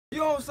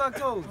don't suck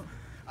toes.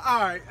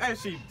 Alright, and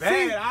she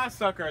bad. See, I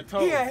suck her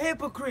toes. He a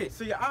hypocrite.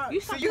 See, you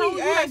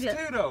eat ass like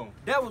too, though.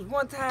 That was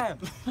one time.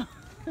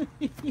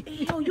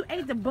 Yo, you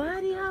ate the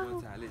body, ho?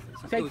 One time,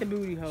 listen. Shake the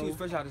booty, She ho. was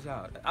fresh out the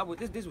shower.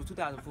 This was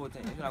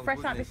 2014.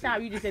 Fresh out the shower,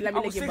 you just said, let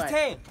me lick your butt.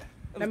 16.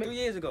 That was 3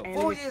 years ago.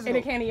 4 years ago. And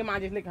the candy in your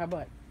mind just lick her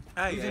butt.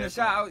 He was in the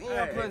shower. I was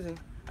in prison.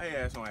 I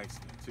asked on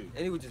accident, too.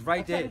 And he was just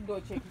right there.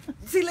 Door,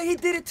 See, like, he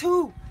did it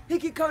too. He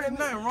keep coming at me.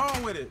 Nothing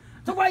wrong with it.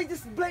 So why you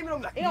just blaming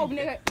him like Yo,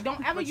 nigga,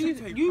 don't ever use,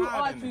 you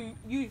are to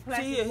use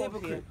plastic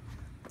forks here.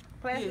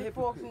 Plastic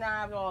forks,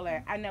 knives, all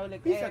that. I never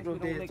lick ass, we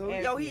don't lick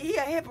ass. Yo, he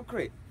a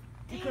hypocrite.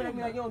 He come at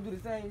me like you don't do the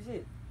same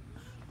shit.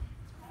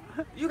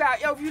 You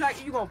got, yo, if you like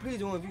it, you gonna please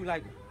him if you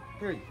like it.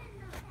 Period.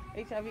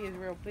 HIV is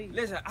real, please.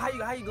 Listen, how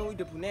you gonna eat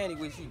the punani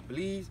where she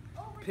bleeds,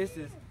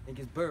 pisses, and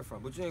gets birth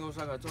from? But you ain't gonna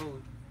suck her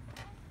toes.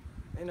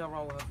 Ain't nothing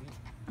wrong with her feet.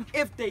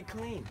 If they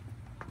clean.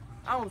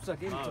 I don't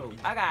suck any toes.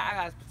 I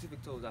got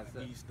specific toes I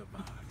suck. Easter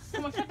box.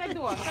 Come on, shut that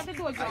door. Shut the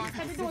door, John.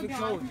 Shut the door,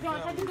 John.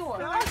 John, shut the door.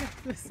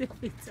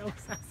 Specific toes.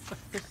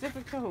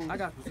 Specific toes. I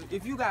got specific.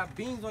 If you got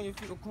beans on your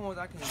feet or corns,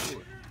 I can't do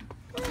it.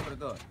 I swear to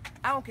God.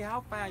 I don't care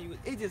how fine you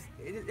is.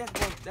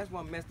 That's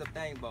one messed up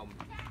thing about me.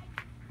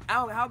 I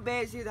don't how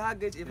bad she is, how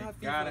good if I feel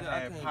Gotta it, I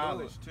have can't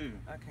polish, do it. too.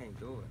 I can't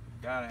do it.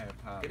 Gotta have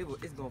polish.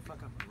 It's gonna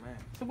fuck up my mind.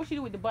 So what you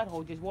do with the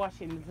butthole? Just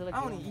wash it and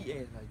I don't even eat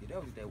ass like that.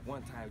 That was that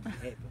one time it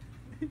just happened.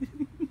 It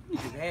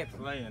just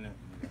happened. Playing it.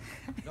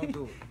 Don't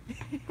do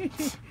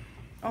it.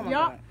 Oh my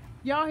God.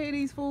 Y'all hear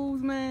these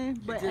fools, man?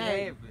 It But just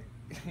hey, happened.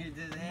 It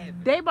just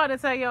happened. they about to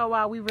tell y'all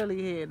why we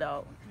really here,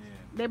 though. Yeah.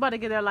 They about to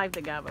get their life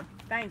together.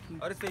 Thank you.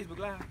 Oh, this Facebook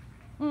Live?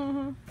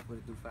 Mm-hmm. What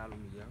it do? Follow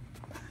me, yo.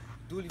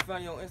 Duly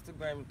find you on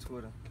Instagram and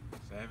Twitter.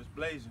 Savage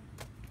Blazing.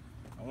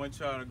 I want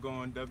y'all to go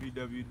on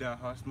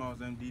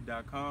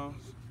www.heartsmilesmd.com.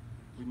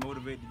 We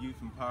motivate the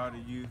youth, empower the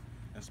youth,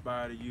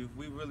 inspire the youth.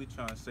 We really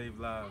trying to save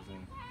lives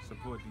and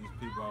support these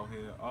people out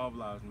here. All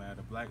lives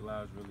matter. Black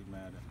lives really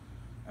matter.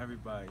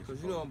 Everybody.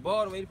 Because, you know, in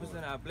Baltimore, 80%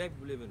 of our black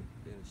people live in a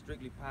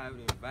strictly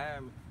poverty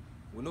environment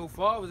with no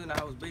fathers in the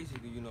house,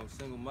 basically, you know,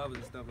 single mothers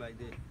and stuff like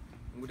that.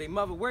 And with their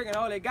mother working,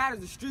 all they got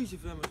is the streets, you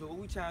feel me? So what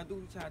we trying to do,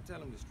 we trying to tell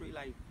them the street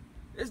life,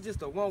 it's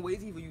just a one way.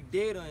 It's either you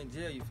dead or in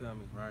jail, you feel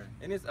me? Right.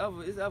 And it's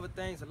other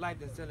things in life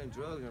than selling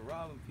drugs and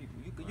robbing people.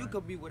 You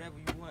could be whatever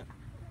you want.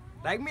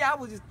 Like me, I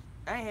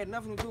ain't had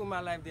nothing to do with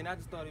my life then. I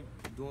just started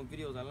doing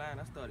videos online.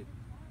 I started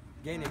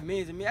gaining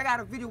millions of me. I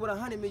got a video with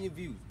 100 million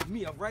views.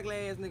 Me, a regular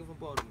ass nigga from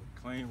Baltimore.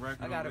 Clean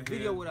record. I got a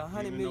video with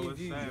 100 million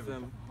views, you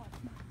feel me?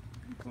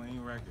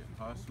 Clean record.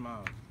 Heart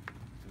Smiles.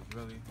 It's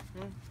really.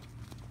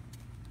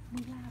 We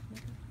live,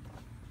 nigga.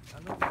 I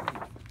know what it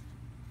is.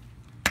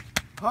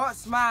 Heart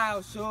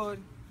Smiles,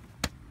 shorty.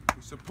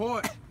 We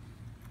support.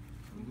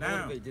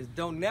 Now. Just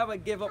don't never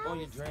give up on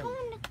your dream.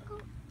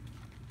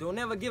 Don't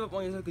never give up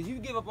on yourself, because you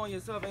give up on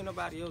yourself, ain't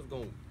nobody else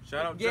going.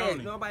 Shout out Yeah,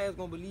 Joni. nobody else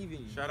going to believe in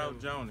you. Shout out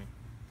Joni.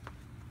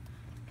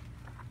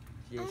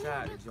 Yeah, shout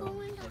out to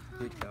Joni. That's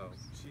big dog.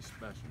 She's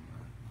special,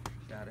 man.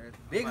 Shout out.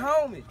 Big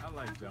homie. I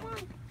like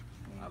Joni.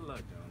 I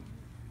love Joni.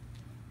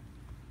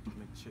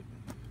 McChicken.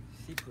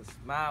 She put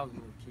smiles on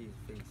the kids'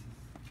 faces.